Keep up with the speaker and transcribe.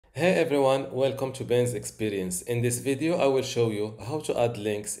Hey everyone, welcome to Ben's Experience. In this video, I will show you how to add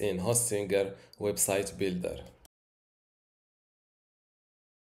links in Hostinger website builder.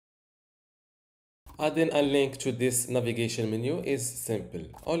 Adding a link to this navigation menu is simple.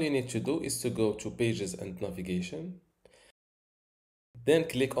 All you need to do is to go to Pages and Navigation. Then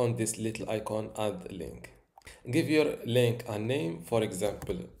click on this little icon, Add Link. Give your link a name, for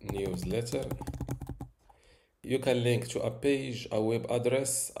example, newsletter. You can link to a page, a web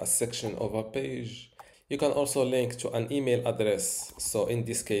address, a section of a page. You can also link to an email address. So in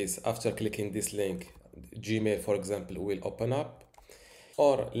this case, after clicking this link, Gmail, for example, will open up.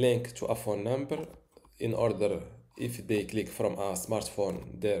 Or link to a phone number in order if they click from a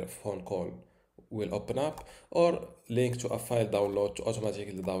smartphone, their phone call will open up. Or link to a file download to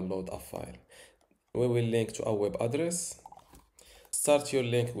automatically download a file. We will link to a web address. Start your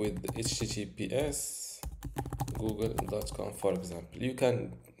link with HTTPS google.com, for example. You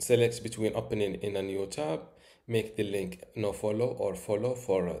can select between opening in a new tab, make the link no follow or follow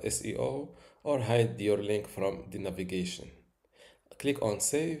for SEO, or hide your link from the navigation. Click on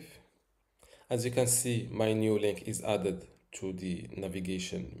save. As you can see, my new link is added to the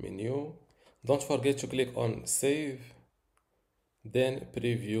navigation menu. Don't forget to click on save, then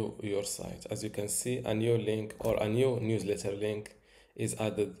preview your site. As you can see, a new link or a new newsletter link is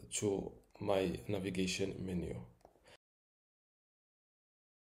added to my navigation menu.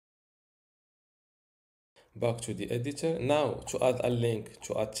 Back to the editor. Now to add a link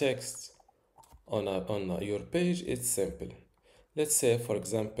to a text on your page, it's simple. Let's say, for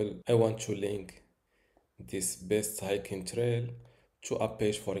example, I want to link this best hiking trail to a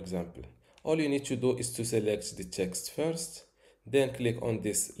page, for example. All you need to do is to select the text first, then click on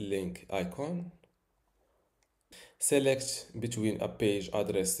this link icon. Select between a page,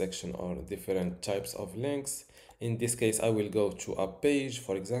 address, section, or different types of links. In this case, I will go to a page,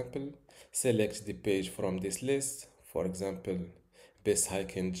 for example. Select the page from this list, for example, best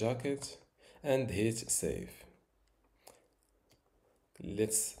hiking jacket, and hit save.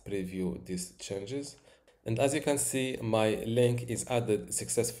 Let's preview these changes. And as you can see, my link is added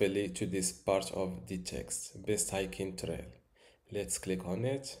successfully to this part of the text, best hiking trail. Let's click on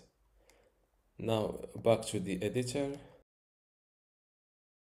it. Now back to the editor.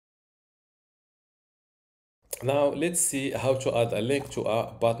 Now let's see how to add a link to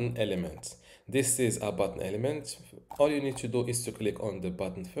a button element. This is a button element. All you need to do is to click on the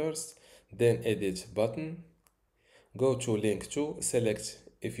button first, then edit button. Go to link to, select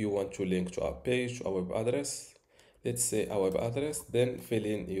if you want to link to a page, to a web address. Let's say a web address, then fill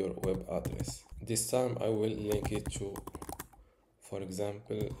in your web address. This time I will link it to, for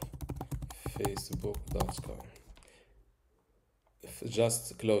example, facebook.com.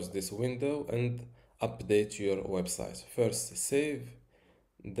 Just close this window and update your website. First save,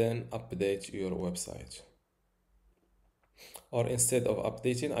 then update your website. Or instead of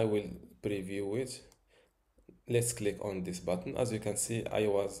updating, I will preview it. Let's click on this button. As you can see, I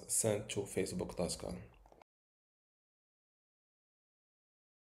was sent to facebook.com.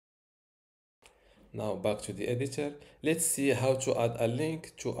 Now back to the editor. Let's see how to add a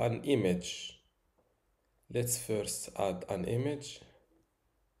link to an image. Let's first add an image.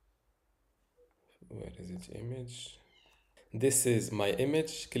 Where is it? Image. This is my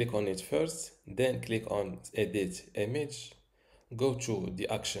image. Click on it first, then click on edit image. Go to the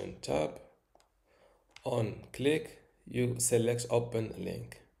action tab. On click, you select open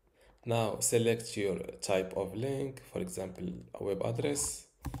link. Now select your type of link, for example, a web address.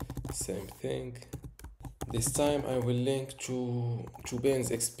 Same thing. This time I will link to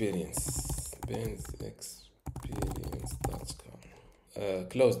Ben's Experience, bensexperience.com.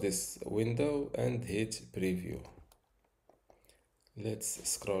 Close this window and hit preview. Let's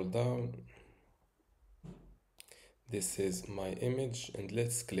scroll down. This is my image and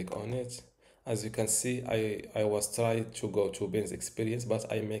let's click on it. As you can see, I was trying to go to Ben's Experience, but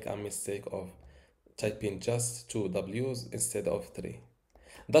I make a mistake of typing just 2 W's instead of 3.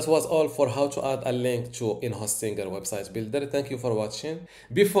 That was all for how to add a link to InHostinger website builder. Thank you for watching.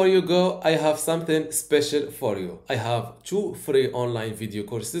 Before you go, I have something special for you. I have 2 free online video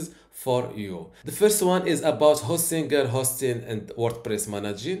courses for you. The first one is about Hostinger hosting and WordPress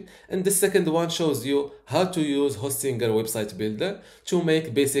managing, and the second one shows you how to use Hostinger website builder to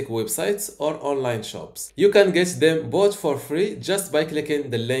make basic websites or online shops. You can get them both for free just by clicking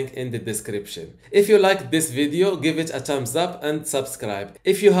the link in the description. If you like this video, give it a thumbs up and subscribe.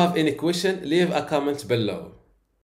 If you have any question, leave a comment below.